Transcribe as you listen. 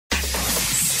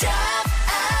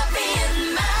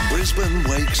Brisbane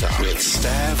wakes up with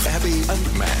Stav, Abby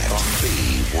and Matt on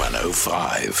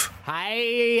B105.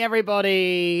 Hey,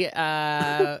 everybody.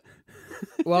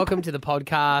 Welcome to the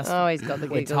podcast. Oh, he's got the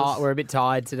giggles. We're a bit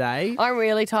tired today. I'm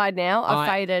really tired now. I've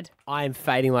faded. I am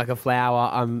fading like a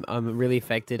flower. I'm really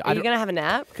affected. Are you going to have a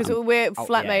nap? Because we're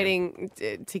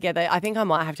flatmating together. I think I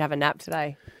might have to have a nap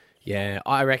today. Yeah,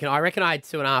 I reckon I had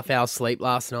 2.5 hours sleep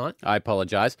last night. I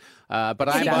apologise, but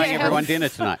I'm buying everyone dinner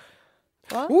tonight.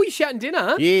 Oh, you're shouting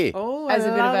dinner? Yeah. Oh, As a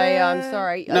bit of a,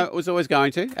 sorry. No, it was always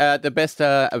going to. The best,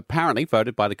 apparently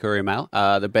voted by the Courier Mail,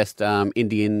 the best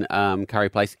Indian curry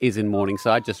place is in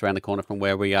Morningside, just around the corner from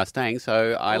where we are staying.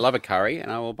 So I love a curry and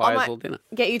I will buy us all dinner.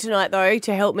 Get you tonight, though,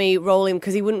 to help me roll him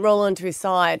because he wouldn't roll onto his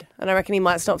side. And I reckon he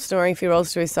might stop snoring if he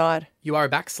rolls to his side. You are a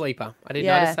back sleeper. I didn't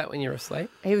notice that when you were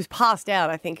asleep. He was passed out,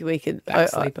 I think we could Back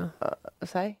sleeper.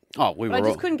 say. Oh, we were I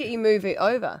just couldn't get you move it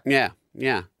over.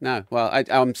 Yeah, no. Well,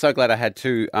 I'm so glad I had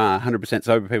two 100%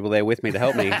 sober people there with me to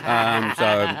help me.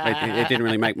 So it didn't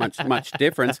really make much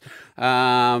difference.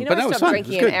 I stopped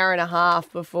drinking an hour and a half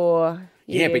before.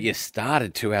 Yeah, but you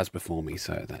started 2 hours before me,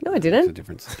 so that I didn't. makes a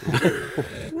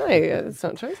difference. No, that's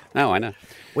not true. No, I know.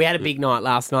 We had a big night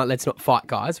last night. Let's not fight,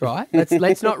 guys, right?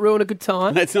 Let's not ruin a good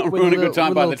time. Let's not ruin a good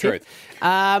time by the truth.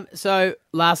 So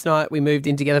last night we moved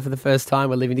in together for the first time.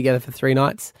 We're living together for 3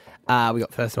 nights. We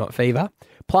got first night fever.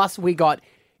 Plus we got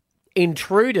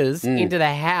intruders into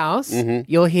the house. Mm-hmm.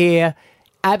 You'll hear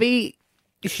Abby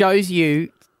shows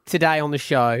you today on the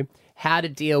show how to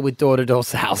deal with door-to-door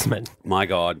salesmen. My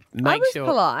God. I was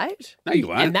polite. No, you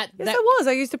weren't. Yes, I was.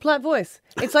 I used a polite voice.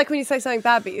 It's like when you say something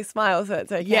bad, but you smile, so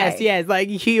it's okay. Yes.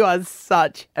 Like, you are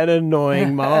such an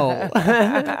annoying mole.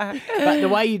 But the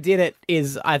way you did it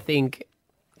is, I think,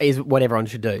 is what everyone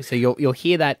should do. So you'll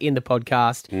hear that in the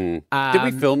podcast. Did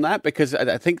we film that? Because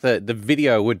I think the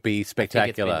video would be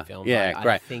spectacular. I think it's been filmed. Yeah, I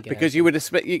great. Because you would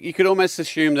you could almost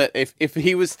assume that if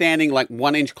he was standing like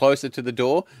 1 inch closer to the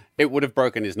door, it would have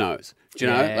broken his nose. Do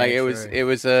you know? Like it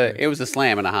was a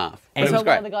slam and a half. And so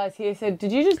one of the guys here said,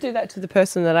 "Did you just do that to the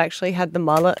person that actually had the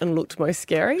mullet and looked most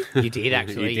scary?" You did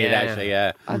actually.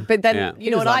 Yeah. But then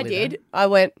you know what I did? I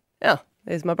went, "Oh,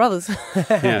 there's my brothers,"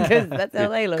 because that's how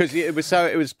they look. Because it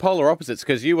was polar opposites.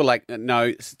 Because you were like,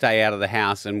 "No, stay out of the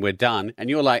house, and we're done." And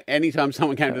you were like, anytime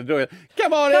someone came to the door,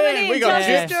 "Come on in, we got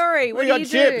chips. Story. We got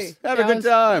chips. Have a good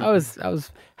time." I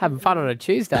was having fun on a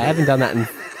Tuesday. I haven't done that in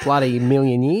bloody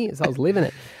million years. I was living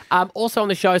it. Also on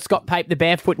the show, Scott Pape, the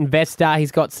barefoot investor.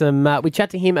 He's got some. We chat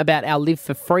to him about our Live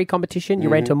for Free competition. You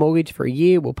rent a mortgage for a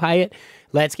year, we'll pay it.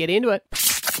 Let's get into it.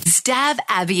 Stav,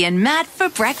 Abby and Matt for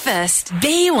breakfast.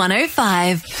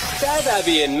 B105. Stav,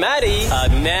 Abby and Maddie are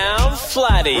now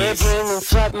flatties. We're bringing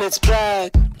flatmates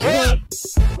back.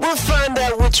 We'll find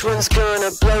out which one's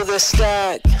gonna blow the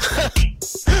stack.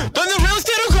 But the real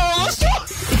estate will call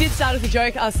us. It did start with a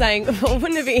joke, us saying,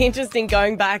 wouldn't it be interesting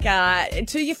going back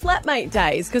to your flatmate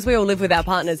days? Because we all live with our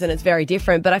partners and it's very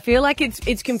different. But I feel like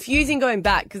it's confusing going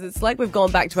back because it's like we've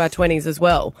gone back to our 20s as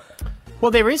well.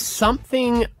 Well, there is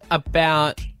something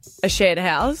about a shared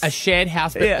house,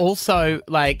 but also,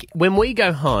 like, when we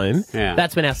go home,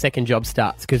 that's when our second job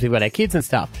starts because we've got our kids and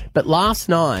stuff. But last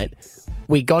night,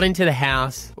 we got into the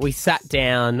house, we sat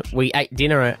down, we ate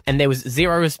dinner, and there was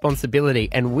zero responsibility.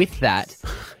 And with that,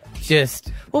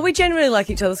 well, we generally like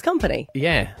each other's company.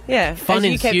 Yeah. Fun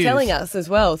as you kept telling us as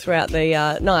well throughout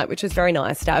the night, which was very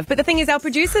nice, Stav. But the thing is, our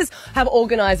producers have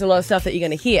organised a lot of stuff that you're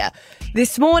going to hear.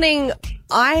 This morning,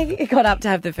 I got up to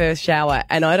have the first shower,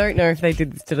 and I don't know if they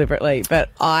did this deliberately, but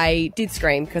I did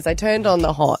scream because I turned on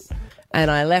the hot and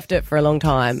I left it for a long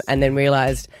time and then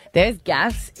realised there's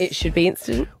gas, it should be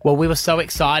instant. Well, we were so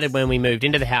excited when we moved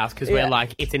into the house because we're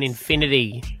like, it's an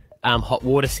infinity hot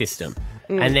water system.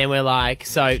 And then we're like,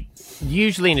 so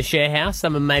usually in a share house,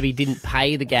 someone maybe didn't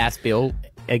pay the gas bill,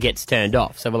 it gets turned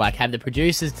off. So we're like, have the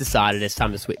producers decided it's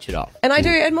time to switch it off? And I do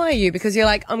admire you because you're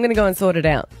like, I'm going to go and sort it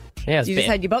out. Yeah, you just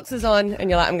had your boxes on and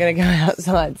you're like, I'm going to go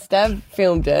outside. Stav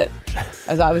filmed it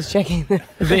as I was checking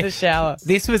the shower.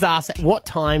 This was us. What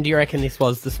time do you reckon this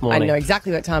was this morning? I know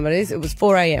exactly what time it is. It was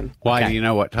 4 a.m. Why do you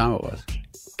know what time it was?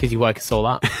 Because you woke us all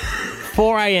up.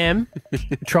 4 a.m,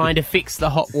 trying to fix the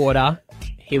hot water.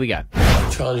 Here we go.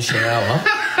 Trying to shower.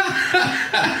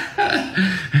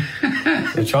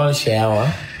 We're trying to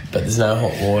shower, but there's no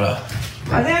hot water.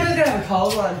 I think I'm just going to have a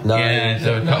cold one. No,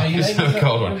 You just have a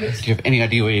cold one. Do you have any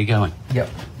idea where you're going? Yep.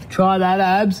 Try that,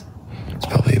 Abs. It's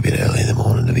probably a bit early in the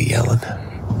morning to be yelling.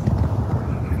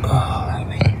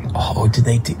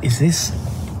 Is this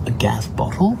a gas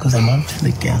bottle? Because I might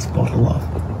turn the gas bottle off.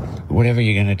 Whatever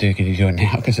you're going to do, can you do it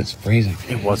now? Because it's freezing.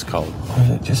 It was cold. Was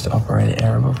it just operator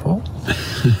error before?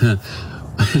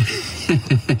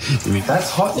 That's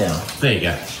hot now. There you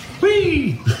go.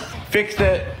 Fixed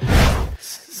it.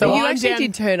 So you I'm actually down-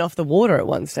 did turn off the water at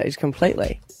one stage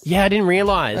completely. Yeah, I didn't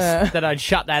realise that I'd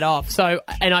shut that off. So,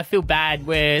 and I feel bad.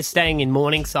 We're staying in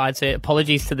Morningside, so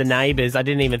apologies to the neighbours. I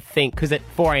didn't even think, because at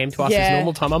 4 a.m. to us is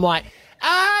normal time. I'm like,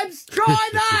 try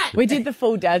that! We did the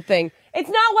full dad thing. It's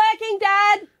not working,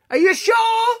 Dad! Are you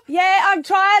sure? Yeah, I've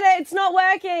tried it. It's not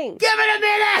working. Give it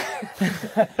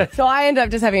a minute! So I ended up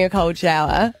just having a cold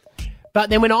shower. But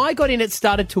then when I got in, it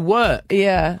started to work.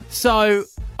 Yeah. So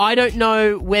I don't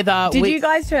know whether... Did you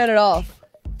guys turn it off?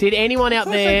 Did anyone out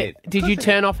there... Did you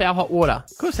turn off our hot water?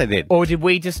 Of course I did. Or did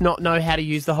we just not know how to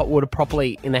use the hot water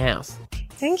properly in the house? I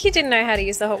think you didn't know how to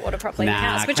use the hot water properly in the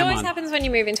Nah, house, which come always on. happens when you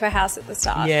move into a house at the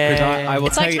start. Yeah. I will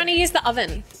It's tell like you, trying to use the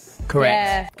oven.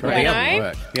 Correct. the oven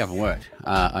worked. The oven worked.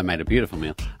 I made a beautiful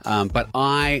meal. But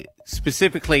I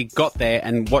specifically got there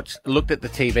and looked at the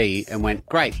TV and went,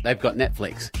 great, they've got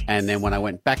Netflix. And then when I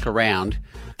went back around,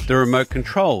 the remote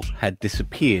control had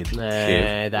disappeared.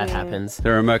 Shiv. That happens. The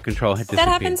remote control had disappeared.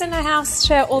 That happens in a house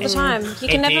share all the time. You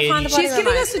can never find the bloody She's giving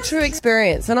remote. us a true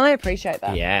experience, and I appreciate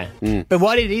that. Yeah. But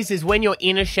what it is when you're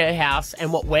in a share house,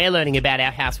 and what we're learning about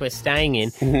our house we're staying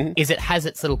in is it has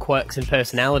its little quirks and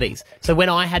personalities. So when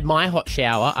I had my hot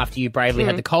shower after you bravely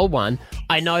had the cold one,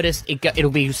 I noticed it'll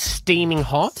be steaming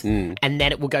hot and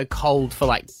then it will go cold for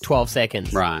like 12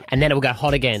 seconds. Right. And then it will go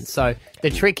hot again. So the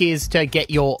trick is to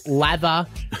get your lather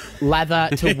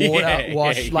to water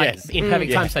wash in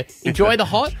perfect time. So enjoy the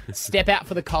hot, step out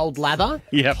for the cold lather.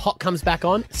 Yep. Hot comes back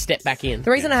on, step back in.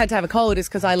 The reason I had to have a cold is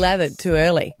because I lathered too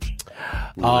early.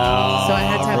 So I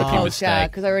had to have a rookie cold mistake. shower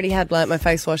because I already had like my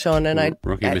face wash on, and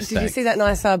Rookie did you mistake. see that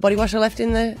nice body wash I left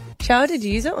in the shower? Did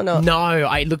you use it or not? No,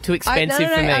 it looked too expensive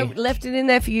for me. I left it in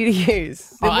there for you to use.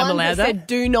 The I'm ones allowed that said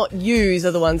do not use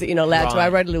are the ones that you're not allowed to. Right. I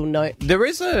wrote a little note. There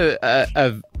is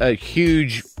a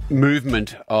huge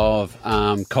movement of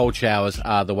cold showers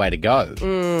are the way to go.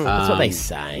 That's what they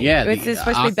say. Yeah, It's the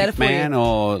supposed to be better Arctic for you. Man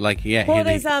or like Well,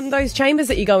 there's those chambers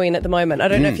that you go in at the moment. I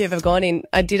don't know if you've ever gone in.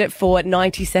 I did it for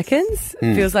 90 seconds.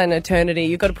 Feels like an eternity.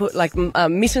 You've got to put like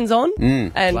mittens on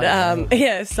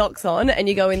and socks on, and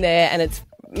you go in there and it's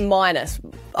minus.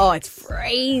 Oh, it's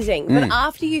freezing. But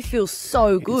after you feel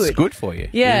so good. It's good for you.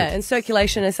 Yeah, and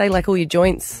circulation, I say like all your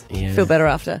joints feel better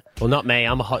after. Well, not me.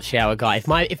 I'm a hot shower guy.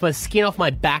 If my skin off my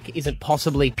back isn't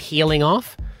possibly peeling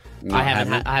off, I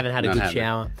haven't had a Not good having it.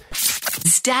 shower.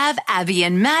 Stav, Abby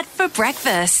and Matt for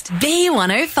breakfast.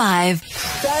 B105.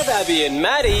 Stav, Abby and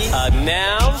Maddie are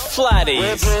now We're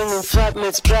flatties. bringing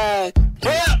flatmates back.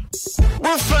 Yeah.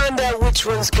 We'll find out which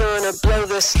one's gonna blow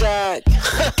the stack.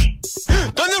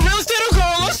 Then the real estate will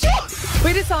call us.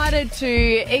 We decided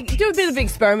to do a bit of an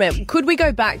experiment. Could we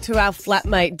go back to our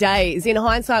flatmate days? In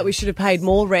hindsight, we should have paid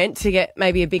more rent to get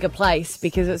maybe a bigger place,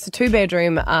 because it's a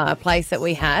 2-bedroom place that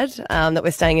we had that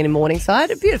we're staying in Morningside.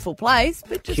 A beautiful place,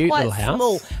 but just Cute quite little house.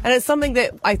 small. And it's something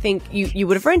that I think you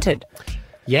would have rented.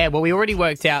 Yeah, well, we already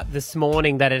worked out this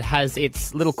morning that it has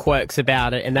its little quirks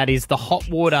about it, and that is the hot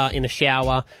water in the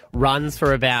shower runs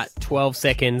for about 12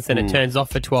 seconds and it turns off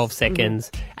for 12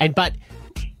 seconds. But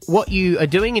what you are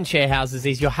doing in share houses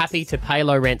is you're happy to pay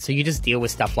low rent, so you just deal with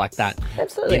stuff like that.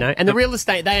 Absolutely. You know, and the real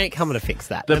estate, they ain't coming to fix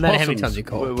that, no matter how many times you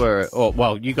call.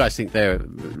 Well, you guys think they're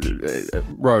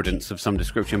rodents of some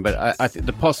description, but I think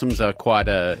the possums are quite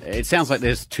it sounds like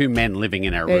there's two men living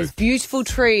in our There's roof. beautiful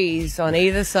trees on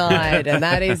either side, and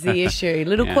that is the issue.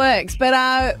 Little quirks.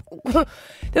 But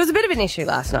there was a bit of an issue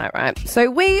last night, right? So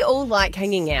we all like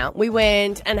hanging out. We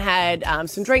went and had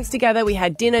some drinks together. We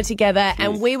had dinner together,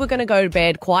 and we were going to go to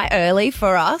bed quite early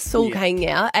for us, all hanging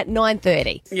out at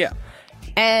 9:30. Yeah.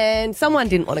 And someone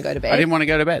didn't want to go to bed. I didn't want to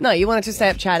go to bed. No, you wanted to stay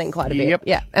up chatting quite a bit. Yep.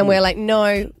 Yeah. And we're like,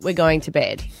 no, we're going to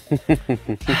bed.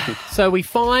 So we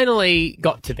finally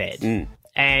got to bed.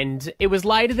 And it was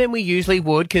later than we usually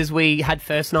would because we had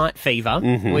first night fever.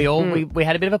 We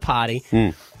had a bit of a party.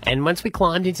 And once we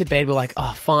climbed into bed, we're like,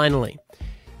 oh, finally.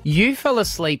 You fell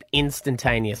asleep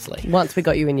instantaneously. Once we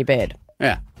got you in your bed.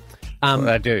 Yeah.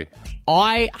 I do.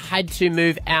 I had to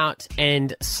move out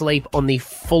and sleep on the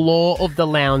floor of the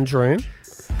lounge room.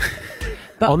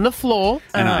 On the floor.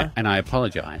 And I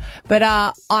apologise. But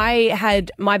I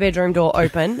had my bedroom door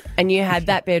open and you had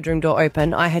that bedroom door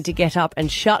open. I had to get up and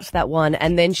shut that one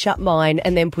and then shut mine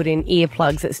and then put in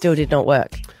earplugs that still did not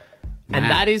work. And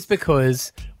that is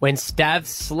because when Stav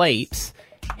sleeps,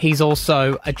 he's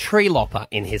also a tree lopper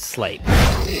in his sleep.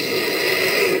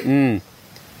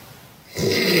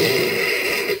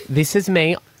 This is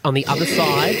me on the other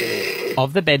side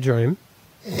of the bedroom.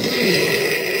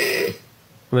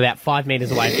 I'm about 5 metres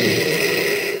away from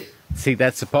you. See,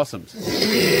 that's the possums.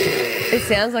 It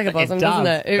sounds like a possum, does, doesn't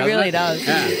it? It doesn't really it? does.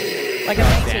 Yeah.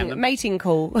 Like a mating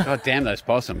call. God damn those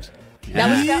possums.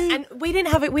 And we didn't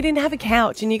have a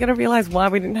couch, and you're going to realise why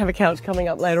we didn't have a couch coming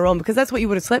up later on, because that's what you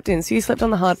would have slept in. So you slept on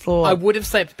the hard floor. I would have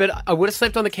slept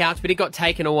on the couch, but it got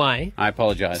taken away. I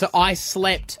apologise. So I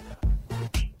slept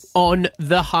on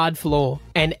the hard floor,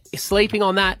 and sleeping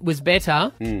on that was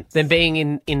better than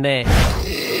being in there.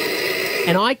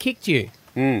 And I kicked you.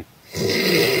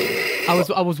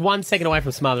 I was 1 second away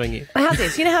from smothering you. How's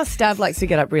this? You know how Stav likes to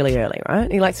get up really early, right?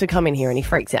 He likes to come in here and he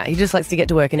freaks out. He just likes to get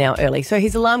to work an hour early. So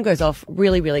his alarm goes off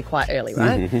really, really quite early,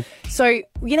 right? Mm-hmm. So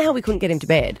you know how we couldn't get him to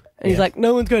bed? And he's like,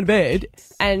 no one's going to bed.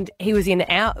 And he was in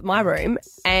my room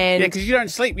and... Yeah, because you don't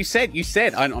sleep. You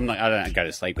said. I don't go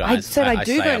to sleep, guys. I said I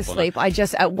do go to sleep. I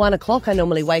just, at 1 o'clock, I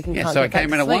normally wake and can't so get back it came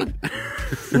to in at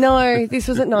sleep. 1. No, this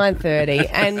was at 9:30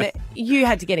 and you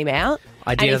had to get him out.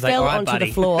 I did. And he I was like, fell all right, onto buddy.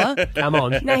 the floor. Come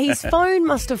on. Now, his phone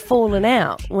must have fallen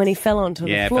out when he fell onto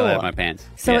the Yeah, it floor. fell out of my pants.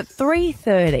 So Yes. at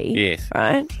 3:30, Yes.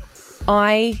 right,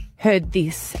 I heard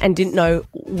this and didn't know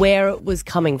where it was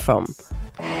coming from.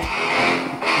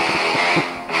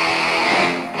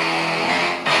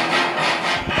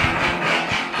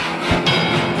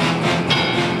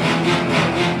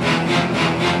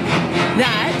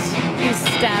 That is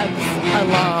Stav's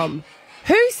alarm.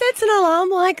 Who sets an alarm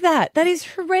like that? That is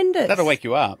horrendous. That'll wake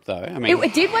you up, though. I mean,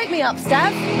 It did wake me up,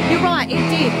 Stav. You're right, it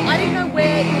did. I didn't know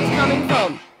where it was coming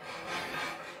from.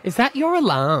 Is that your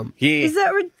alarm? yeah. Is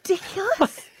that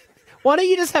ridiculous? Why don't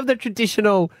you just have the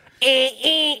traditional...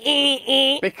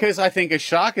 Because I think a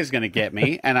shark is going to get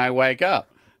me and I wake up.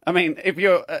 I mean, if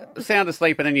you're sound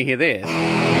asleep and then you hear this...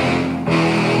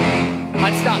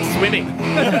 I'd start swimming.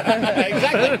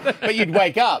 Exactly. But you'd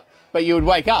wake up. But you would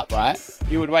wake up, right?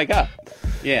 You would wake up.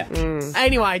 Yeah.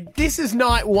 Anyway, this is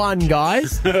night one,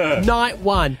 guys. Night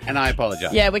one. And I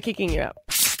apologise. Yeah, we're kicking you out.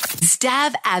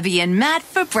 Stav, Abby and Matt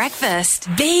for breakfast.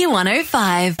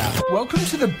 B105. Welcome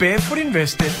to the Barefoot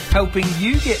Investor, helping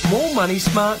you get more money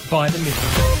smart by the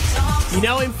minute. You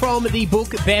know him from the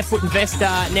book Barefoot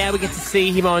Investor. Now we get to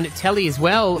see him on telly as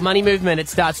well. Money Movement, it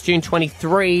starts June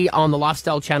 23 on the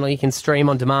Lifestyle Channel. You can stream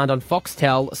on demand on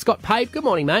Foxtel. Scott Pape, good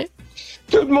morning, mate.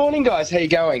 Good morning, guys. How you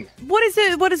going? What is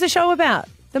the show about?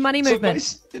 The Money Movement?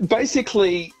 So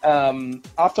basically,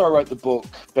 after I wrote the book,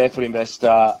 Barefoot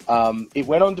Investor, it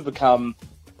went on to become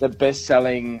the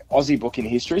best-selling Aussie book in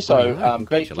history. So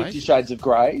beat 50 Shades of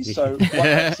Grey. So what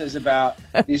that says about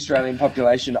the Australian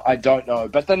population, I don't know.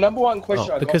 But the number one question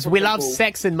I got because from we love people-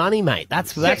 sex and money, mate.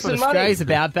 That's what and money. Australia's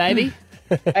about, baby.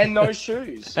 And no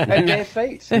shoes and bare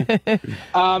feet.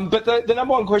 But the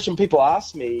number one question people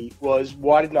asked me was,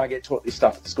 why didn't I get taught this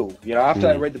stuff at school? You know, after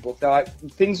I read the book, they're like,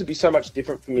 things would be so much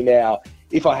different for me now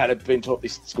if I had been taught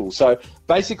this at school. So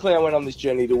basically I went on this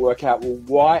journey to work out, well,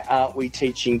 why aren't we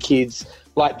teaching kids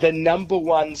like the number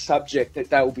one subject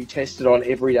that they will be tested on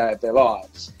every day of their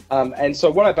lives? And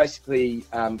so what I basically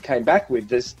came back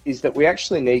with is that we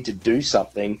actually need to do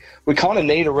something. We kind of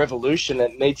need a revolution,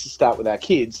 and it needs to start with our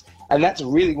kids. And that's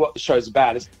really what the show's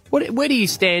about. Where do you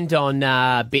stand on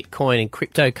Bitcoin and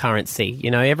cryptocurrency?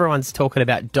 You know, everyone's talking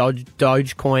about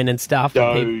Dogecoin and stuff.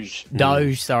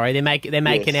 Doge, sorry. They're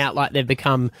making out like they've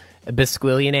become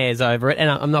basquillionaires over it. And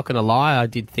I'm not going to lie, I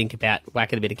did think about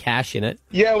whacking a bit of cash in it.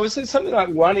 Yeah, well, it's something like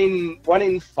one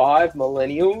in 5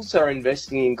 millennials are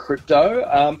investing in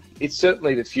crypto. It's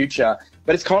certainly the future.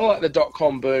 But it's kind of like the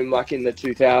dot-com boom, like in the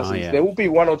 2000s. Oh, yeah. There will be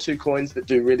one or two coins that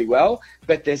do really well,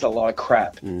 but there's a lot of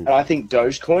crap. And I think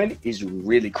Dogecoin is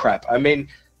really crap. I mean,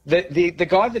 the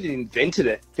guy that invented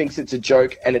it thinks it's a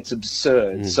joke and it's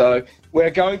absurd. So we're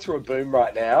going through a boom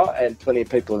right now, and plenty of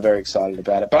people are very excited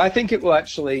about it. But I think it will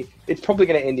it's probably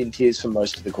going to end in tears for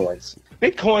most of the coins.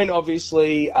 Bitcoin,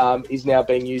 obviously, is now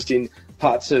being used in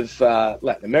parts of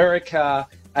Latin America,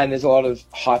 and there's a lot of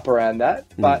hype around that.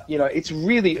 But, you know, it's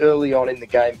really early on in the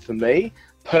game for me.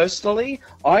 Personally,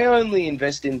 I only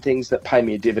invest in things that pay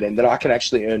me a dividend that I can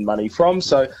actually earn money from.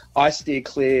 So I steer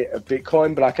clear of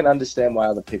Bitcoin, but I can understand why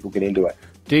other people get into it.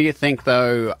 Do you think,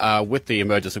 though, with the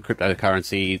emergence of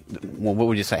cryptocurrency, what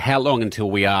would you say, how long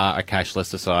until we are a cashless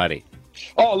society?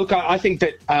 Oh, look, I think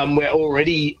that we're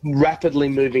already rapidly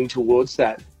moving towards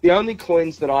that. The only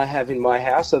coins that I have in my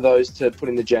house are those to put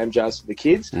in the jam jars for the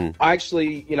kids. I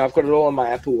actually, I've got it all on my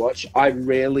Apple Watch. I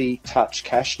rarely touch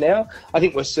cash now. I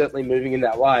think we're certainly moving in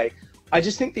that way. I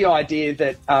just think the idea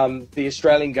that the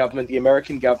Australian government, the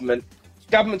American government,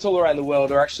 governments all around the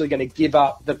world are actually going to give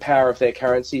up the power of their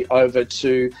currency over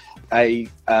to a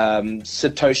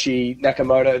Satoshi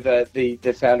Nakamoto,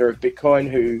 the founder of Bitcoin,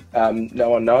 who no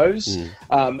one knows,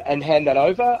 and hand that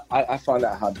over, I find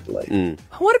that hard to believe.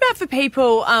 What about for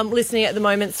people listening at the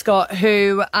moment, Scott,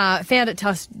 who found it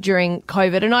tough during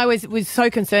COVID? And I was so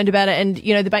concerned about it. And,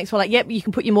 you know, the banks were like, yep, you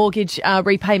can put your mortgage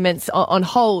repayments on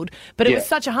hold. But it was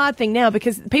such a hard thing now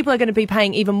because people are going to be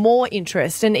paying even more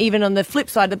interest. And even on the flip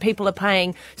side, the people are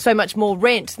paying so much more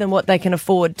rent than what they can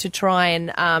afford to try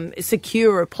and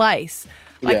secure a place.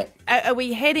 Are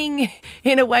we heading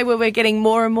in a way where we're getting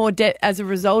more and more debt as a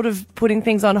result of putting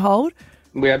things on hold?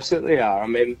 We absolutely are. I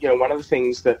mean, you know, one of the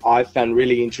things that I've found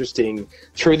really interesting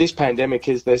through this pandemic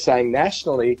is they're saying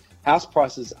nationally house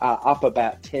prices are up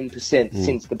about 10%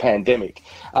 since the pandemic.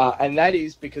 And that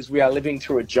is because we are living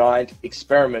through a giant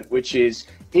experiment, which is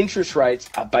interest rates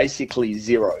are basically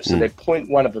zero. So they're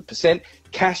 0.1%.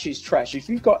 Cash is trash. If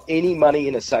you've got any money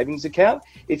in a savings account,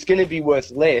 it's going to be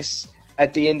worth less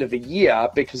at the end of a year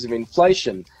because of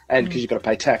inflation and because you've got to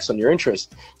pay tax on your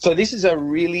interest. So this is a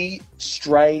really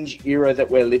strange era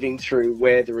that we're living through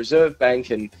where the Reserve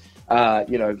Bank and,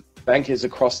 you know, bankers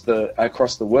across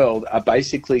the world are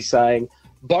basically saying,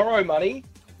 borrow money,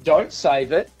 don't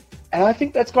save it. And I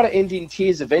think that's got to end in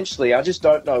tears eventually. I just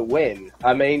don't know when.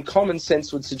 I mean, common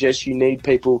sense would suggest you need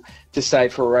people to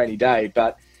save for a rainy day,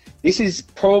 but this is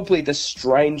probably the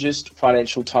strangest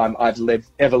financial time I've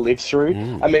ever lived through.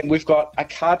 I mean, we've got a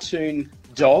cartoon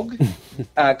dog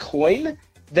coin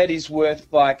that is worth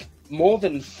like more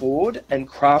than Ford and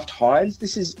Kraft Heinz.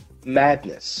 This is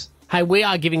madness. Hey, we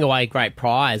are giving away a great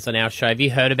prize on our show. Have you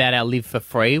heard about our Live for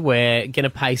Free? We're going to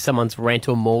pay someone's rent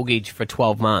or mortgage for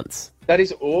 12 months. That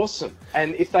is awesome.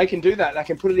 And if they can do that, they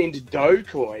can put it into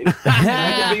Dogecoin. They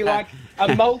can be like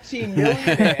a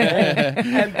multi-millionaire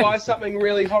and buy something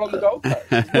really hot on the Gold Coast.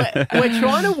 We're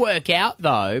trying to work out,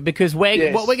 though, because what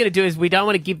we're going to do is we don't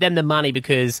want to give them the money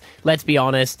because, let's be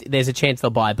honest, there's a chance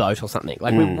they'll buy a boat or something.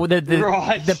 Like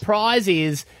the prize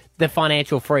is the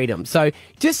financial freedom. So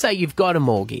just say you've got a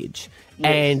mortgage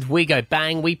and we go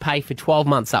bang, we pay for 12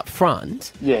 months up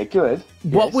front. Yeah, good.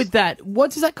 What does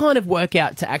that kind of work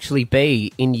out to actually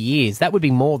be in years? That would be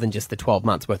more than just the 12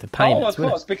 months worth of payments. Oh, of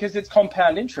course, because it's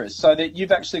compound interest, so that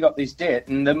you've actually got this debt,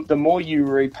 and the more you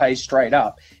repay straight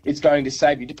up, it's going to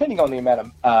save you, depending on the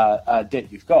amount of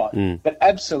debt you've got. But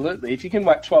absolutely, if you can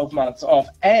whack 12 months off,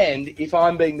 and if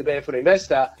I'm being the barefoot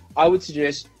investor, I would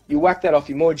suggest you whack that off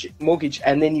your mortgage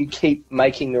and then you keep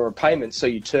making the repayments, so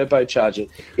you turbocharge it.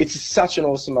 It's such an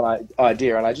awesome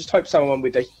idea, and I just hope someone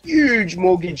with a huge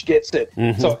mortgage gets it,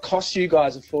 so it costs you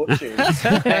guys a fortune,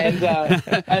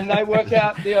 and they work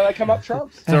out, you know, they come up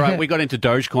trumps. It's all right. We got into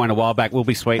Dogecoin a while back. We'll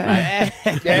be sweet, mate.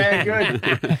 Yeah,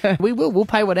 good. We'll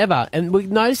pay whatever. And we're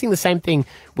noticing the same thing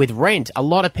with rent. A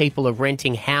lot of people are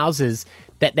renting houses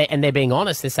and they're being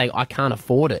honest. They're saying, I can't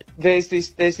afford it. There's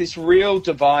this real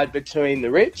divide between the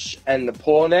rich and the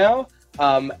poor now,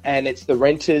 and it's the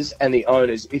renters and the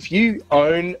owners. If you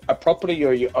own a property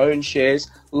or you own shares,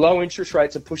 low interest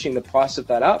rates are pushing the price of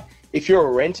that up. If you're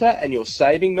a renter and you're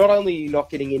saving, not only are you not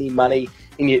getting any money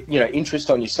in your, interest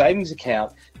on your savings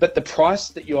account, but the price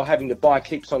that you're having to buy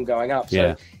keeps on going up.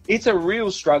 So it's a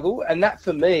real struggle, and that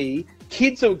for me,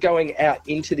 kids are going out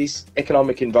into this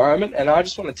economic environment, and I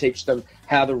just want to teach them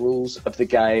how the rules of the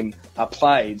game are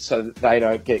played so that they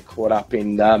don't get caught up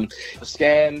in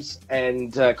scams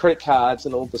and credit cards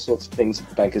and all the sorts of things that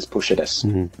the bankers push at us.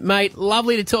 Mate,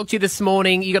 lovely to talk to you this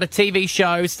morning. You got a TV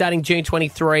show starting June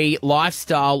 23,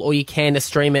 Lifestyle, or you can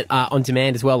stream it on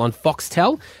demand as well on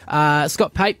Foxtel.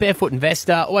 Scott Pate, Barefoot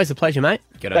Investor. Always a pleasure, mate.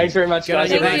 Thanks very much,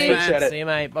 guys. Appreciate it. See you,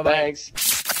 mate. Bye-bye. Thanks.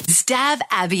 Stav,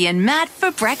 Abby and Matt for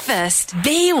breakfast.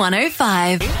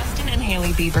 B105. Justin and Hailey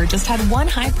Bieber just had one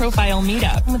high-profile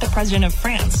meetup with the president of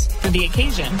France. For the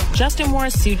occasion, Justin wore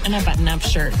a suit and a button-up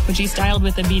shirt, which he styled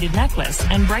with a beaded necklace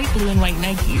and bright blue and white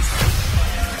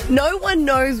Nikes. No one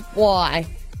knows why.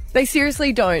 They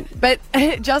seriously don't. But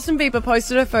Justin Bieber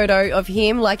posted a photo of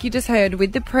him, like you just heard,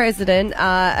 with the president,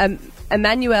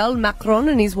 Emmanuel Macron,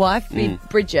 and his wife,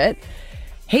 Bridget.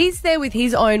 He's there with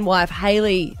his own wife,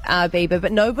 Hailey Bieber,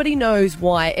 but nobody knows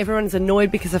why. Everyone's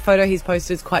annoyed because the photo he's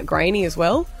posted is quite grainy as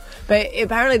well. But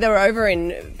apparently they were over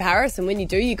in Paris, and when you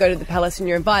do, you go to the palace and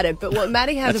you're invited. But what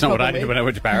Maddie has That's not what I did when I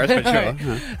went to Paris, but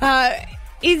sure.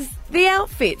 Is the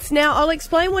outfits. Now, I'll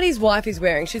explain what his wife is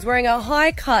wearing. She's wearing a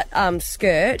high-cut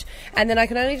skirt, and then I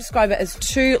can only describe it as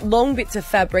two long bits of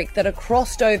fabric that are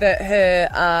crossed over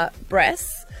her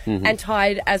breasts. And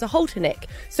tied as a halter neck.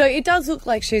 So it does look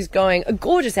like she's going, a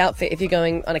gorgeous outfit if you're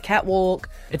going on a catwalk,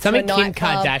 It's something to a Kim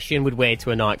nightclub. Kardashian would wear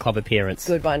to a nightclub appearance.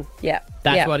 Good one. Yeah.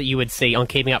 That's yeah. what you would see on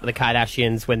Keeping Up with the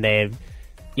Kardashians when they're,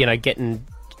 getting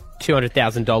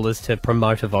 $200,000 to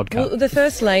promote a vodka. Well, the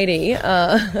First Lady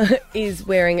is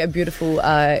wearing a beautiful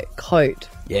coat.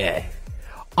 Yeah.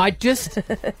 I don't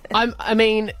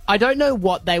know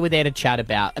what they were there to chat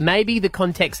about. Maybe the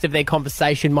context of their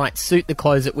conversation might suit the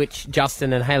clothes at which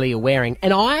Justin and Hailey are wearing.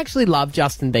 And I actually love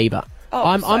Justin Bieber. Oh,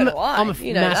 I'm do I. a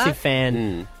You know massive that.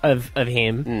 fan of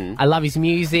him. I love his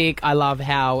music. I love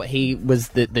how he was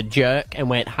the jerk and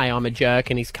went, hey, I'm a jerk,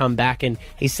 and he's come back, and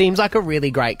he seems like a really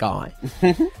great guy.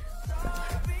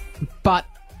 But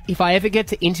if I ever get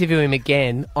to interview him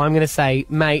again, I'm going to say,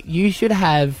 mate, you should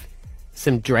have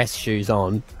some dress shoes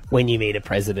on when you meet a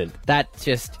president.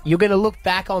 You're going to look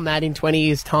back on that in 20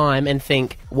 years' time and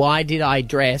think, why did I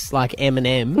dress like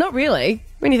Eminem? Not really.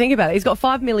 When you think about it, he's got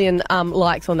 5 million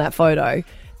likes on that photo,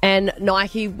 and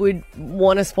Nike would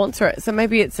want to sponsor it. So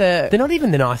maybe it's a... They're not even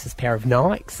the nicest pair of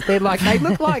Nikes. They're like, they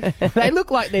look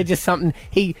like they're just something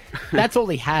that's all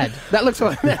he had. That looks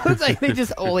like they're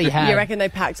just all he had. You reckon they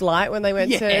packed light when they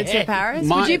went to Paris?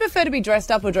 Would you prefer to be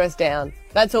dressed up or dressed down?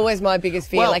 That's always my biggest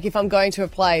fear. Well, like if I'm going to a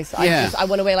place, I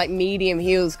want to wear like medium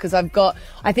heels because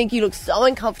I think you look so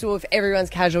uncomfortable if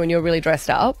everyone's casual and you're really dressed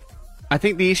up. I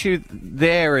think the issue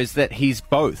there is that he's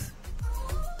both.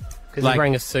 Because he's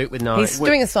wearing a suit with no... He's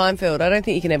doing a Seinfeld. I don't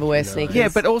think you can ever wear sneakers. Yeah,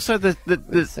 but also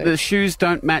the shoes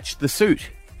don't match the suit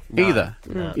either.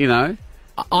 No. You know?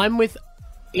 I'm with...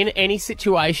 In any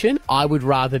situation, I would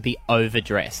rather be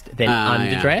overdressed than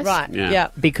underdressed. Right, yeah.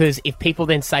 Because if people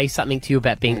then say something to you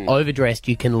about being overdressed,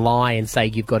 you can lie and say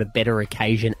you've got a better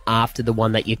occasion after the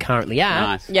one that you're currently at.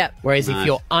 Nice. Yep. Whereas if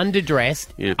you're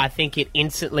underdressed, I think it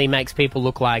instantly makes people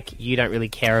look like you don't really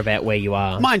care about where you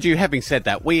are. Mind you, having said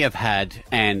that, we have had,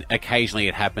 and occasionally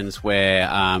it happens where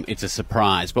it's a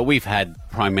surprise, but we've had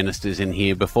Prime Ministers in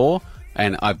here before.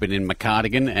 And I've been in my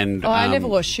cardigan and... I never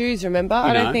wore shoes, remember?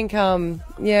 I don't think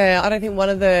one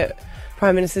of the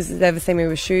Prime Ministers has ever seen me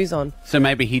with shoes on. So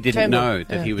maybe he didn't know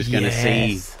that he was going to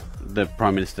see the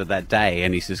Prime Minister that day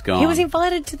and he's just gone... He was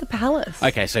invited to the palace.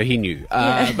 Okay, so he knew.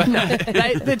 But no,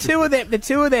 the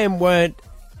two of them weren't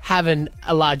having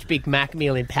a large Big Mac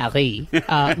meal in Paris,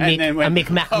 a Mick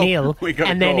Mac meal,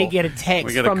 and then he get a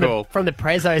text from the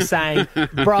prezzo saying,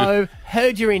 bro,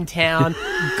 heard you're in town,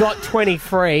 got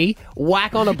 23,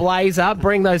 whack on a blazer,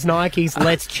 bring those Nikes,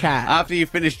 let's chat. After you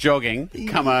finish jogging,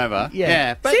 come over.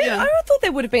 Yeah. But, See, I thought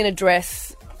there would have been a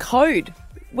dress code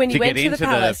when you went to the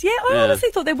palace. I honestly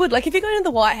thought there would. Like, if you're going to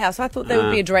the White House, I thought there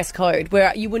would be a dress code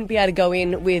where you wouldn't be able to go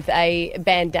in with a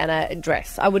bandana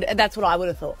dress. That's what I would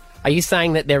have thought. Are you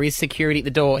saying that there is security at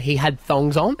the door? He had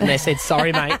thongs on and they said,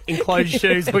 sorry, mate, enclosed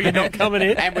shoes, but you're not coming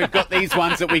in. And we've got these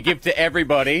ones that we give to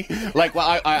everybody. Like,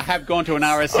 well, I have gone to an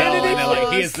RSL and they're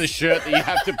like, here's the shirt that you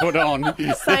have to put on.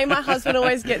 Same, my husband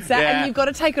always gets that. And you've got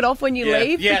to take it off when you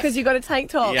leave because you've got a tank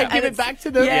top. And give it back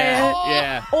to them.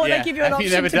 Or they give you an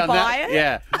option to buy it.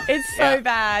 Yeah. It's so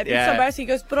bad. It's so bad. He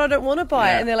goes, but I don't want to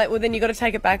buy it. And they're like, well, then you've got to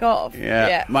take it back off.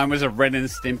 Yeah. Mine was a Ren and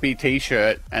Stimpy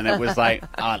t-shirt and it was like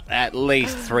at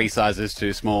least 3 sizes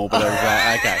too small. But I was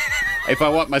like, okay, if I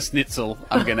want my schnitzel,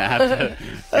 I'm going to have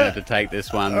to take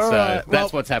this one. So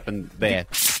that's what's happened there.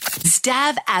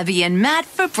 Stav, Abby and Matt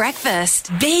for breakfast.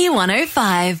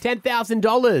 B105.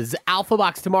 $10,000 Alpha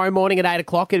Bucks tomorrow morning at 8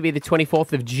 o'clock. It'll be the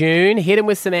 24th of June. Hit him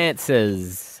with some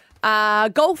answers.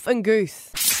 Golf and goose.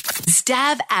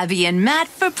 Stav, Abby and Matt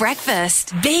for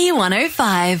breakfast.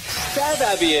 B105. Stav,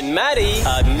 Abby and Maddie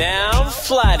are now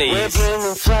flatties. We're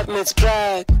bringing flatmates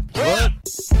back. What?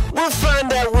 We'll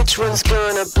find out which one's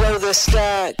gonna blow the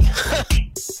stack.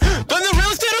 Then the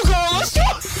real estate will call us.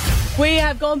 We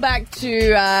have gone back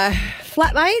to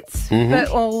flatmates,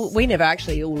 but we never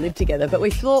actually all lived together. But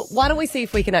we thought, why don't we see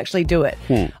if we can actually do it?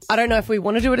 I don't know if we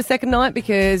want to do it a second night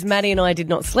because Maddie and I did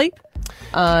not sleep.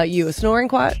 You were snoring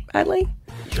quite badly.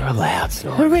 You're a loud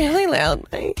snorer. Really loud,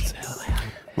 mate.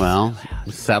 Well,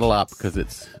 saddle up because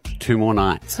it's 2 more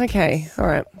nights. Okay, all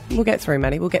right. We'll get through,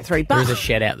 Maddie. We'll get through. But There's a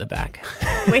shed out the back.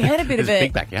 we had a bit of There's a a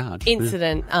big backyard.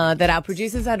 incident that our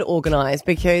producers had organised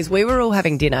because we were all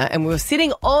having dinner and we were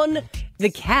sitting on the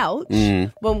couch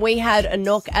when we had a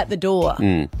knock at the door.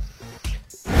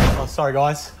 Oh, sorry,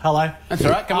 guys. Hello. That's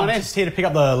all right. Come on in. Just here to pick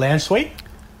up the lounge suite.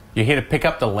 You're here to pick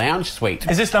up the lounge suite.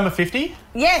 Is this number 50?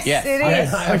 Yes, Yes. it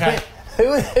is. Okay.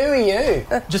 Who are you?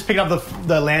 Just picking up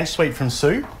the lounge suite from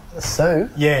Sue. Sue?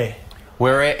 Yeah.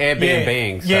 We're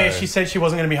Airbnb-ing. Yeah, so- she said she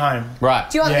wasn't going to be home. Right.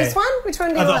 Do you want Yeah. this one? Which one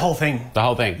do you The want? whole thing. The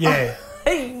whole thing. Yeah.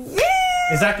 Yeah.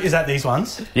 Is that these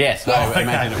ones? Yes, I okay.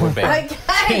 imagine it would be.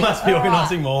 Okay. You must be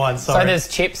organising more ones. So Sorry. there's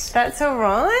chips. That's all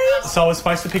right. So I was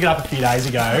supposed to pick it up a few days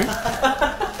ago.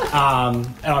 And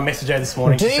I messaged her this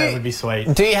morning. She said it would be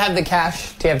sweet. Do you have the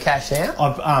cash? Do you have cash now?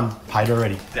 I've paid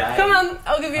already. Come on,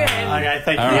 I'll give you a hand. Okay,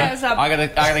 thank you. All right. Yeah, what's up? I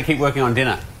gotta keep working on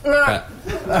dinner. No. All right.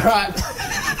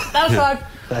 That's right.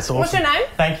 That's awesome. What's your name?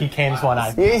 Thank you, Cam's my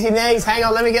name. Use your knees. Hang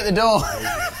on, let me get the door.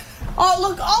 Oh,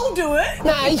 look, I'll do it.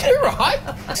 No, you're right.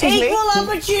 Excuse me. Equal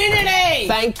opportunity.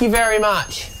 Thank you very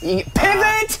much. Pivot!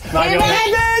 No, you're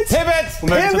Pivot! Pivot!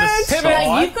 We'll move to the Pivot! side.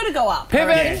 No, you've got to go up.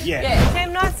 Pivot! Yeah.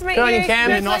 Cam, nice to meet Good on you. you, Cam.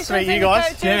 Yeah, nice to meet you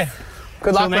guys. Yeah.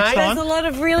 Good luck, next mate. time. There's a lot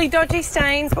of really dodgy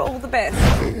stains, but all the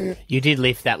best. You did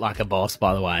lift that like a boss,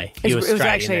 by the way. It You was were straight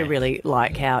actually in a there. really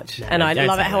light couch. And I don't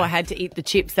love it say how that. I had to eat the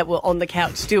chips that were on the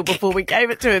couch still before we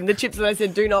gave it to him. The chips that I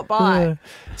said do not buy.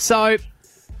 So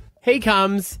he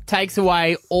comes, takes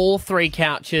away all 3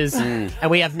 couches, and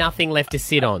we have nothing left to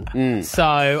sit on.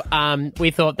 So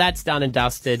we thought that's done and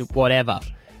dusted, whatever.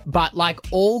 But like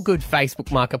all good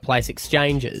Facebook Marketplace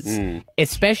exchanges,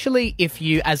 especially if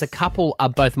you as a couple are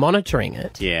both monitoring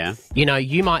it, Yeah. you know,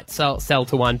 you might sell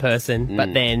to one person,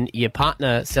 but then your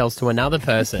partner sells to another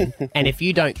person. And if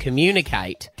you don't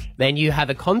communicate, then you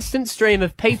have a constant stream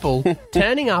of people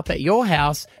turning up at your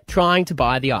house trying to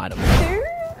buy the item.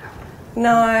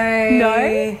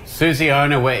 No. Susie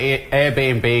owner, we're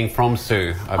Airbnb-ing from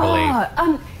Sue, I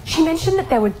believe. She mentioned that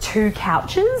there were 2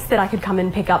 couches that I could come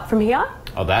and pick up from here.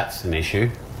 Oh, that's an issue.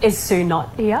 Is Sue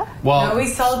not here? Well, No, we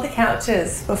sold the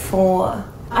couches before.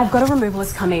 I've got a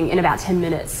removalist coming in about 10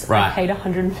 minutes. Right. I paid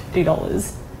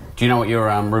 $150. do you know what your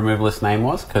removalist name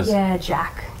was? 'Cause Yeah,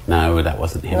 Jack. no, that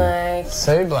wasn't him. No.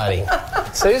 Sue bloody.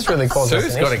 Sue's really caused us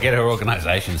Sue's an got to issue. get her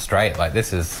organisation straight. Like,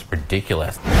 this is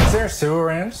ridiculous. Is there a sewer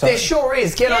around? There sure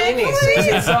is. Get on in here. Sue's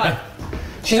inside.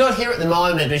 She's not here at the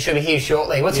moment, but she'll be here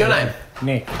shortly. What's your name?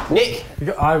 Nick. Nick.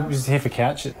 I was here for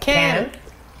couches. Cam.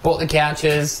 Bought the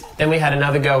couches. Then we had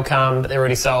another girl come, but they're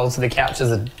already sold, so the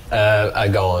couches are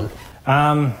gone.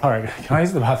 All right, can I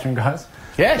use the bathroom, guys?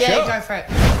 Yeah, Yeah, sure. go for it.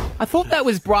 I thought that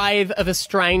was brave of a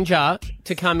stranger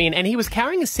to come in, and he was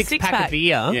carrying a six-pack of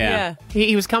beer. Yeah.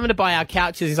 He was coming to buy our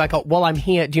couches. He's like, oh, while I'm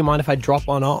here, do you mind if I drop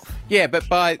one off? Yeah, but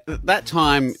by that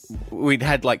time, we'd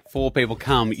had like 4 people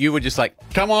come. You were just like,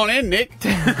 come on in, Nick.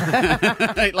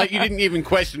 Like, you didn't even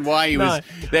question why he was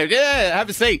there. Yeah, have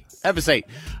a seat. Have a seat.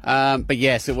 But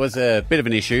yes, it was a bit of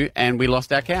an issue, and we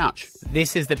lost our couch.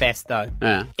 This is the best, though.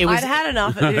 Yeah. It was, I'd had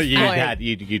enough at this point.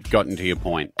 You'd gotten to your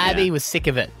point. Abby Yeah. was sick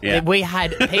of it. Yeah. We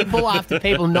had people after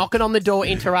people knocking on the door,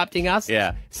 interrupting us.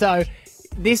 Yeah. So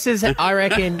this is, I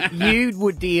reckon, you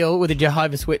would deal with a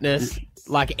Jehovah's Witness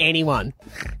like anyone.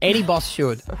 Any boss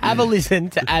should. Have a listen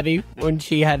to Abby when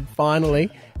she had finally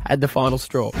had the final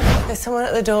straw. There's someone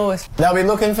at the door. They'll be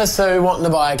looking for Sue wanting to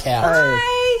buy a couch.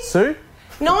 Hi. Sue?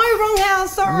 No, wrong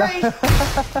house, sorry.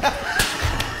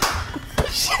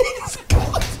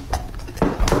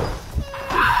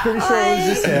 Pretty sure it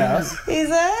was this house. Is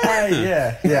it? Hey,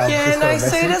 yeah. Yeah, Yeah, no,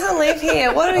 Sue doesn't live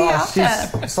here. What are you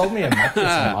after? She's sold me a mattress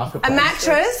on the A marketplace.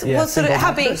 mattress? Yeah, What sort of, single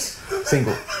how big? mattress.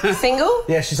 Single. Single?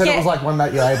 Yeah, she said it was like one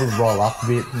that you're able to roll up a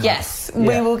bit. Yes, Yeah.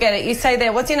 we will get it. You say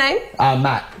there. What's your name?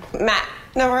 Matt. Matt.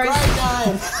 No worries.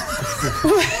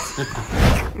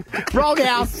 Wrong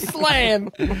house, slam.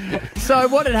 So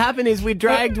what had happened is we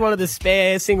dragged one of the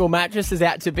spare single mattresses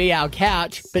out to be our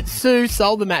couch, but Sue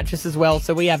sold the mattress as well,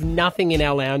 so we have nothing in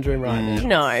our lounge room right now.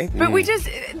 No, but we just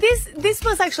this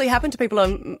must actually happen to people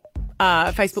on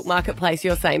Facebook Marketplace.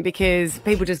 You're saying because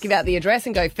people just give out the address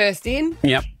and go first in,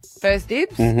 Yep. first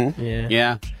dibs.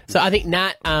 Yeah. So I think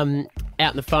Nat, out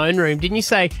in the phone room, didn't you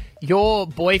say your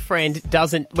boyfriend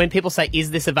doesn't, when people say, is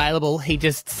this available, he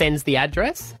just sends the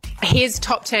address? His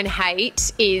top 10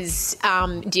 hate is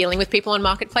dealing with people on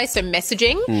Marketplace, so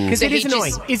messaging. Because So it is he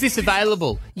annoying. just- Is this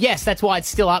available? Yes, that's why it's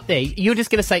still up there. You're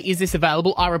just going to say, is this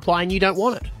available? I reply and you don't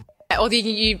want it. Or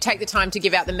you take the time to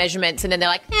give out the measurements and then they're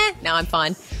like, no, I'm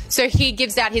fine. So he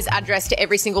gives out his address to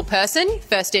every single person,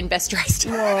 first in, best dressed.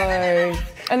 No.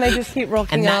 And they just keep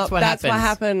rocking And that's up. what That's what happens.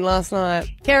 happened last night.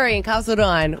 Kerry in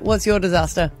Castledine, what's your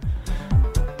disaster?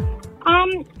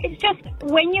 It's just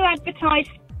when you advertise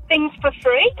things for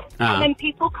free, and then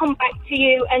people come back to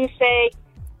you and say,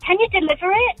 "Can you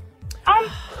deliver it?"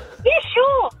 Yeah,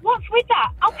 sure. What's with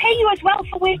that? I'll pay you as well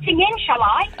for waiting in, shall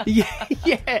I?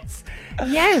 Yes.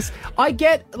 I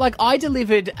get, like, I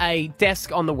delivered a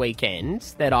desk on the weekend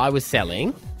that I was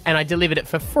selling, and I delivered it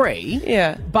for free.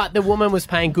 Yeah. But the woman was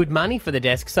paying good money for the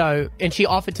desk, and she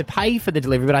offered to pay for the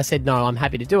delivery, but I said, no, I'm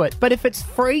happy to do it. But if it's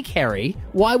free, Kerry,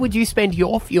 why would you spend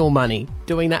your fuel money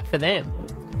doing that for them?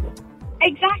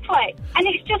 Exactly. And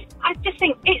I just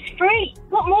think it's free.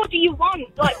 What more do you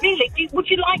want? Like, really, would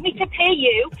you like me to pay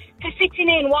you for sitting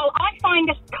in while I find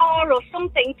a car or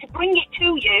something to bring it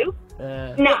to you?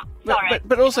 Nah, sorry.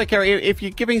 But also, Kerry, if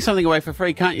you're giving something away for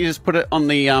free, can't you just put it on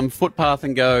the footpath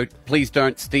and go, please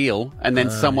don't steal, and then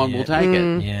someone will take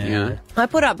it? Yeah. You know? I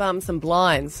put up some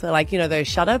blinds, so like, those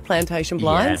shutter plantation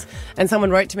blinds, and someone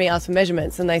wrote to me, asked for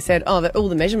measurements, and they said, all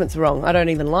the measurements are wrong. I don't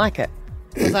even like it.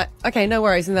 I was like, okay, no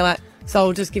worries. And they're like, so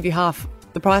I'll just give you half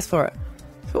the price for it.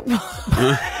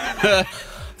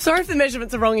 Sorry if the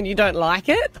measurements are wrong and you don't like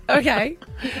it. Okay.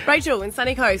 Rachel, in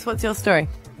Sunny Coast, what's your story?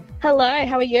 Hello,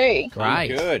 how are you? I'm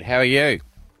good. How are you?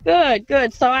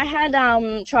 Good. So I had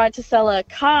tried to sell a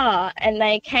car, and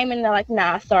they came in and they're like,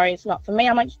 nah, sorry, it's not for me.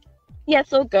 I'm like, yeah,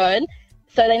 it's all good.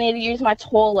 So they need to use my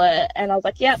toilet, and I was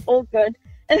like, yeah, all good.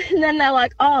 And then they're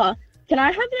like, oh, can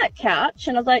I have that couch?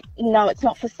 And I was like, no, it's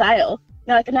not for sale.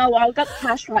 They're like, no, well, I've got the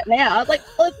cash right now. I was like,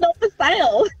 well, it's not for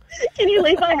sale. Can you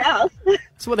leave my house?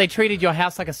 So what, they treated your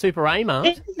house like a super A-Mart?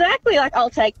 Exactly. Like, I'll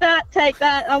take that.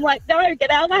 I'm like, no, get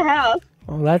out of my house.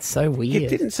 Oh, that's so weird.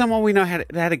 Didn't someone we know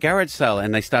they had a garage sale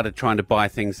and they started trying to buy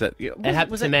things that... It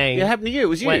happened to me. It happened to you. It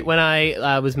was you. When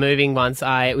I was moving once,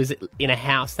 I was in a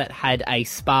house that had a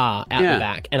spa out the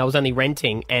back, and I was only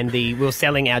renting, and we were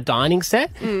selling our dining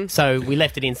set, so we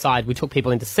left it inside. We took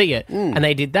people in to see it, and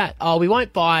they did that. Oh, we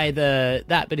won't buy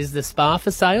that, but is the spa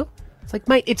for sale? It's like,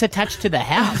 mate, it's attached to the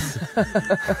house.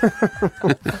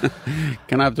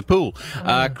 Can I have the pool?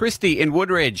 Christy in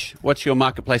Woodridge, what's your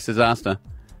marketplace disaster?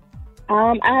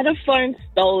 I had a phone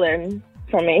stolen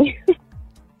from me.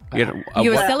 You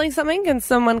were selling something and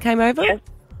someone came over? Yes.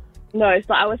 No,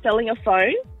 so I was selling a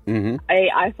phone, a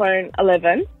iPhone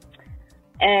 11,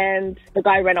 and the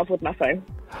guy ran off with my phone.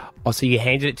 Oh, so you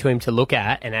handed it to him to look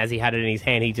at, and as he had it in his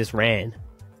hand, he just ran?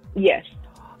 Yes.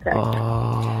 Correct.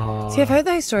 Oh. See, I've heard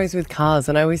those stories with cars,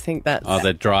 and I always think that's... Oh,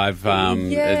 the drive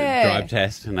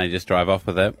test, and they just drive off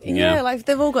with it. Yeah, like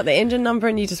they've all got the engine number,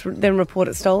 and you just then report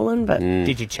it stolen. But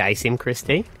Did you chase him,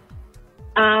 Christy?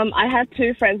 I had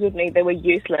two friends with me. They were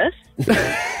useless.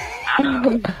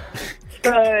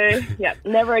 So, yeah,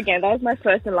 never again. That was my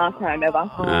first and last time ever.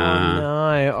 Oh,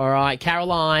 no. All right.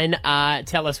 Caroline,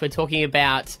 tell us, we're talking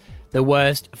about the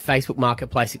worst Facebook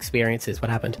Marketplace experiences. What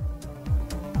happened?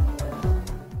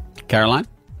 Caroline?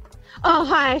 Oh,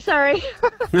 hi. Sorry.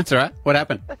 That's all right. What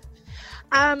happened?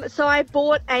 So I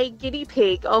bought a guinea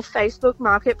pig off Facebook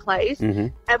Marketplace,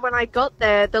 and when I got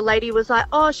there, the lady was like,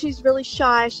 oh, she's really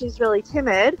shy, she's really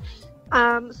timid. So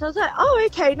I was like, oh,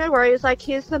 okay, no worries. Like,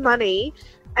 here's the money.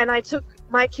 And I took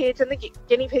my kids and the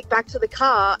guinea pig back to the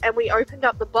car, and we opened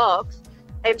up the box,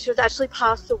 and she was actually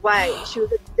passed away. She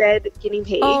was a dead guinea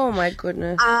pig. Oh, my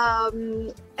goodness.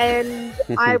 And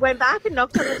I went back and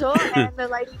knocked on the door, and the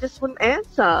lady just wouldn't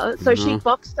answer. So she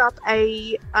boxed up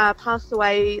a passed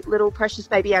away little precious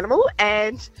baby animal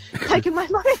and taken my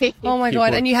money. Oh, my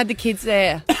God. And you had the kids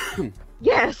there.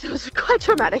 Yes, it was quite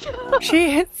traumatic.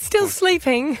 She's still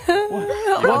sleeping.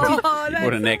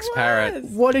 What an ex-parrot.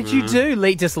 What did you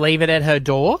do? Just leave it at her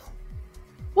door?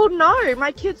 Well, no,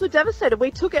 my kids were devastated. We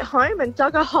took it home and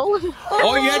dug a hole in the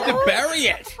Oh, you had to bury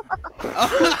it.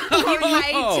 You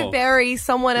paid to bury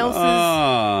someone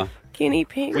else's guinea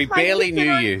pig. We barely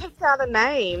knew you. They picked out a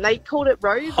name. They called it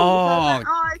Rosie. Oh, so I was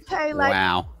like, okay, like,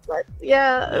 wow. But,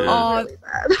 yeah, it was really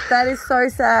bad. That is so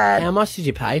sad. How much did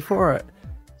you pay for it?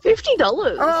 $50.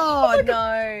 Oh, no.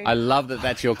 I love that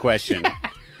that's your question.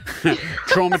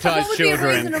 Traumatized What would be a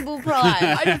children. reasonable price?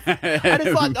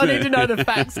 I need to know the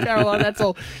facts, Caroline, that's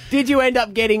all. Did you end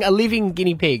up getting a living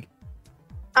guinea pig?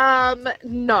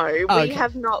 No, we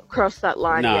have not crossed that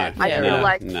line yet. I feel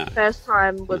like first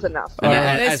time was enough.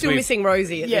 They're still missing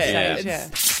Rosie at this stage. Yeah.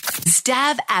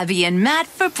 Stav, Abby and Matt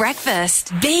for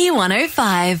breakfast.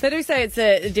 B105. They do say it's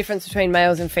a difference between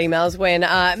males and females. When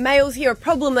males hear a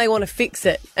problem, they want to fix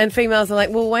it. And females are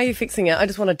like, well, why are you fixing it? I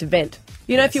just wanted to vent.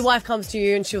 You know, if your wife comes to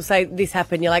you and she'll say, this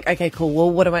happened, you're like, okay, cool, well,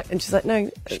 what am I... And she's like, no.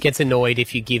 She gets annoyed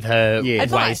if you give her ways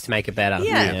Advice. to make it better.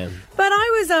 Yeah. But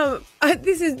I was,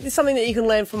 this is something that you can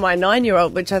learn from my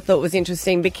 9-year-old, which I thought was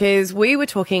interesting because we were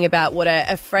talking about what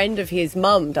a friend of his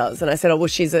mum does. And I said, oh, well,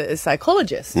 she's a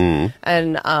psychologist. And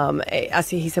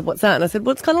he said, what's that? And I said,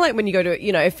 well, it's kind of like when you go to,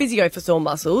 a physio for sore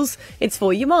muscles, it's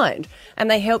for your mind.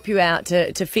 And they help you out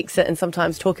to fix it and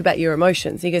sometimes talk about your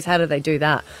emotions. He goes, how do they do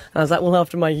that? And I was like, well,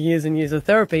 after my years and years of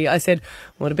therapy, I said,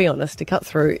 well, to be honest, to cut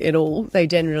through it all, they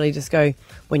generally just go,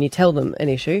 when you tell them an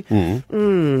issue,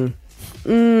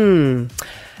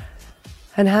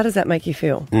 and how does that make you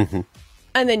feel?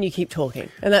 And then you keep talking,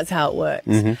 and that's how it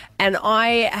works. And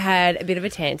I had a bit of a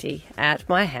tanty at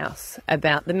my house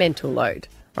about the mental load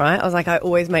right? I was like, I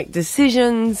always make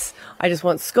decisions. I just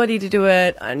want Scotty to do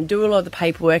it and do a lot of the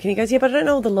paperwork. And he goes, yeah, but I don't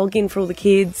know all the login for all the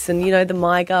kids and, the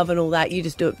MyGov and all that. You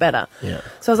just do it better. Yeah.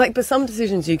 So I was like, but some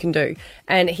decisions you can do.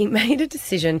 And he made a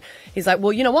decision. He's like,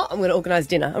 well, you know what? I'm going to organise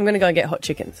dinner. I'm going to go and get hot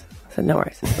chickens. I said, no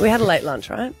worries. We had a late lunch,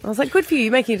 right? I was like, good for you.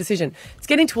 You're making a decision. It's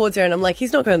getting towards there. And I'm like,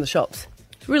 he's not going to the shops.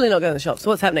 He's really not going to the shops. So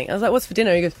what's happening? I was like, what's for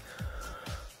dinner? He goes,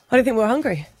 I don't think we're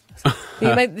hungry.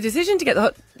 You made the decision to get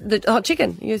the hot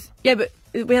chicken. He goes, yeah, but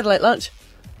we had a late lunch.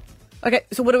 Okay,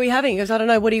 so what are we having? He goes, I don't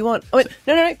know. What do you want? I went,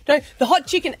 no, the hot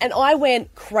chicken. And I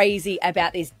went crazy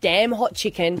about this damn hot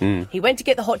chicken. He went to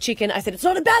get the hot chicken. I said, it's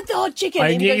not about the hot chicken. I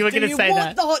And he knew goes, you were do gonna you say want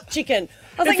that. the hot chicken?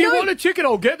 I was If like, you no. want a chicken,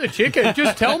 I'll get the chicken.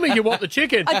 Just tell me you want the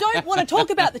chicken. I don't want to talk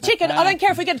about the chicken. I don't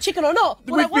care if we get a chicken or not.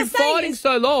 What I We've been was saying fighting is,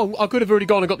 so long, I could have already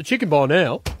gone and got the chicken by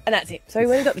now. and that's it. So we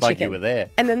went and got the Like chicken. you were there.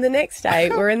 And then the next day,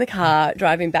 we're in the car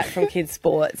driving back from kids'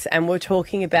 sports, and we're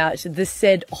talking about the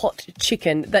said hot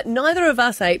chicken that neither of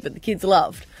us ate, but the kids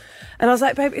loved. And I was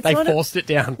like, babe, it's They not. forced it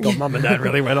down. God, Mum and Dad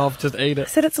really went off. Just eat I it.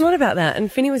 said, it's not about that.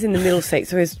 And Finney was in the middle seat,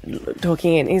 so he was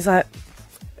talking in. He's like,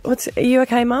 are you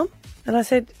okay, Mum? And I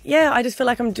said, yeah, I just feel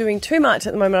like I'm doing too much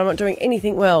at the moment. I'm not doing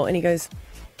anything well. And he goes,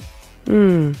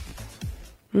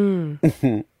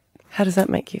 how does that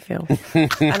make you feel?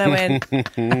 And I went,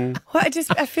 well,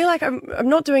 I feel like I'm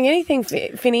not doing anything,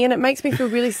 Finney, and it makes me feel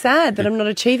really sad that I'm not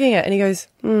achieving it. And he goes,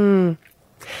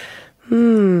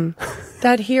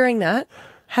 Dad, hearing that,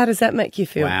 how does that make you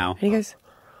feel? Wow. And he goes,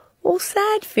 well,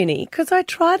 sad, Finney, because I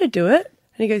try to do it.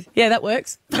 And he goes, yeah, that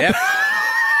works. Yep.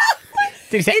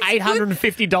 Did he say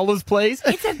 $850, please?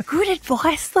 It's a good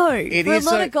advice, though. For a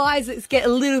lot of guys that get a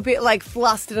little bit like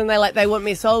flustered and they want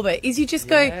me to solve it, is you just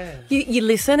go, you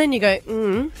listen and you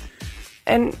go,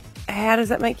 and how does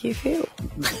that make you feel?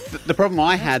 The problem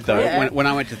I had, though, when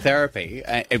I went to therapy,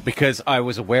 because I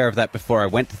was aware of that before I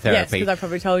went to therapy. Yes, because I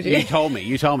probably told you. You told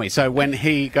me. So when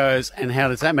he goes, and how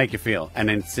does that make you feel? And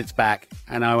then sits back,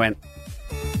 and I went,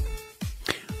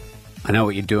 I know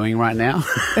what you're doing right now.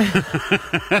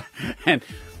 And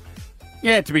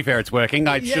yeah, to be fair, it's working.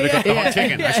 I should have got the hot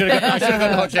chicken. I should have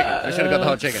got the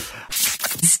hot chicken.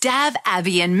 Stav,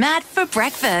 Abby and Matt for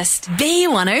breakfast.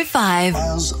 B105.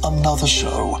 As another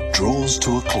show draws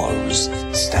to a close,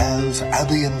 Stav,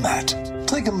 Abby and Matt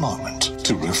take a moment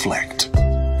to reflect.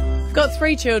 I've got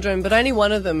 3 children, but only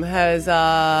one of them has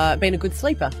been a good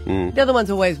sleeper. The other ones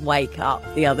always wake up,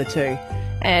 the other 2.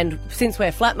 And since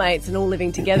we're flatmates and all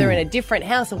living together in a different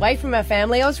house away from our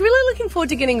family, I was really looking forward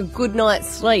to getting a good night's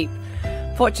sleep.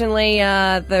 Fortunately,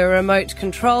 the remote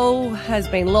control has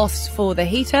been lost for the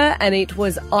heater, and it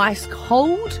was ice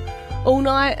cold all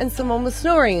night, and someone was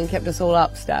snoring and kept us all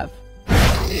up, Stav.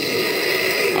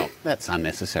 Oh, that's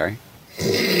unnecessary.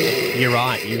 You're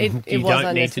right. You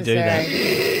don't need to do that.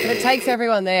 But it takes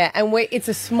everyone there. And it's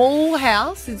a small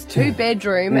house. It's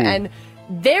 2-bedroom and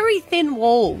very thin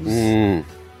walls.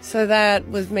 So that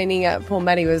was meaning poor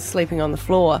Maddie was sleeping on the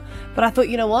floor. But I thought,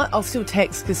 you know what? I'll still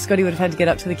text because Scotty would have had to get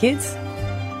up to the kids.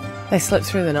 They slept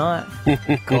through the night.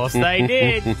 Of course they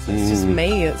did. It's just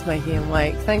me that's making them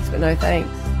wake. Thanks, but no thanks.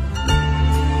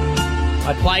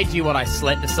 I played you what I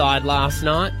slept aside last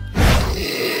night.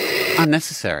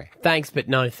 Unnecessary. Thanks, but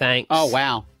no thanks. Oh,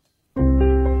 wow.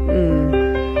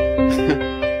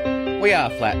 We are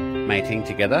flatmating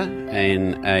together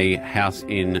in a house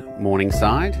in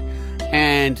Morningside.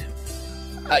 And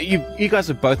you guys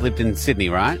have both lived in Sydney,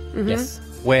 right? Mm-hmm. Yes.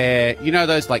 Where, you know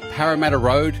those like Parramatta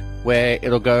Road, where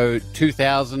it'll go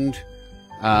 2000,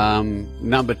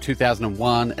 number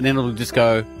 2001, and then it'll just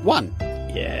go 1.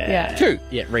 Yeah. 2.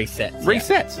 Yeah, resets.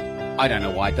 Resets. I don't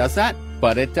know why it does that,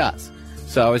 but it does.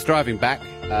 So I was driving back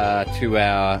to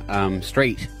our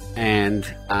street, and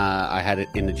I had it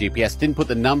in the GPS. Didn't put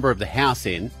the number of the house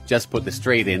in, just put the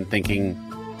street in, thinking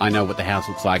I know what the house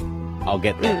looks like. I'll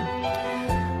get there.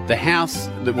 The house,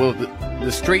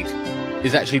 the street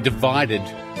is actually divided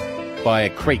by a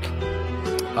creek.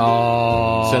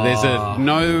 Oh. So there's a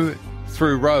no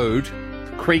through road,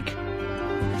 creek,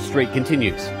 street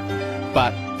continues.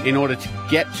 But in order to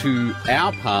get to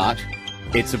our part,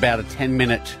 it's about a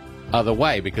 10-minute other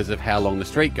way because of how long the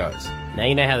street goes. Now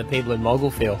you know how the people in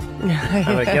Mogul feel.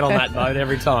 They get on that boat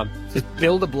every time. Just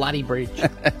build a bloody bridge.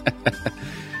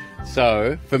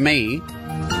 So, for me,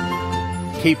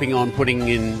 keeping on putting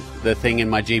in the thing in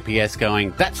my GPS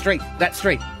going, that street,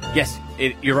 yes,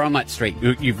 you're on that street.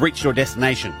 You've reached your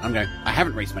destination. I'm going, I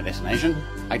haven't reached my destination.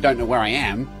 I don't know where I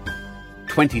am.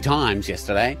 20 times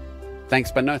yesterday.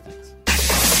 Thanks, but no thanks.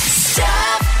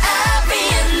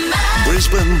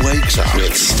 Brisbane wakes up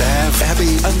with Stav,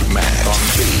 Abby and Matt on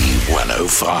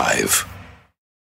B105.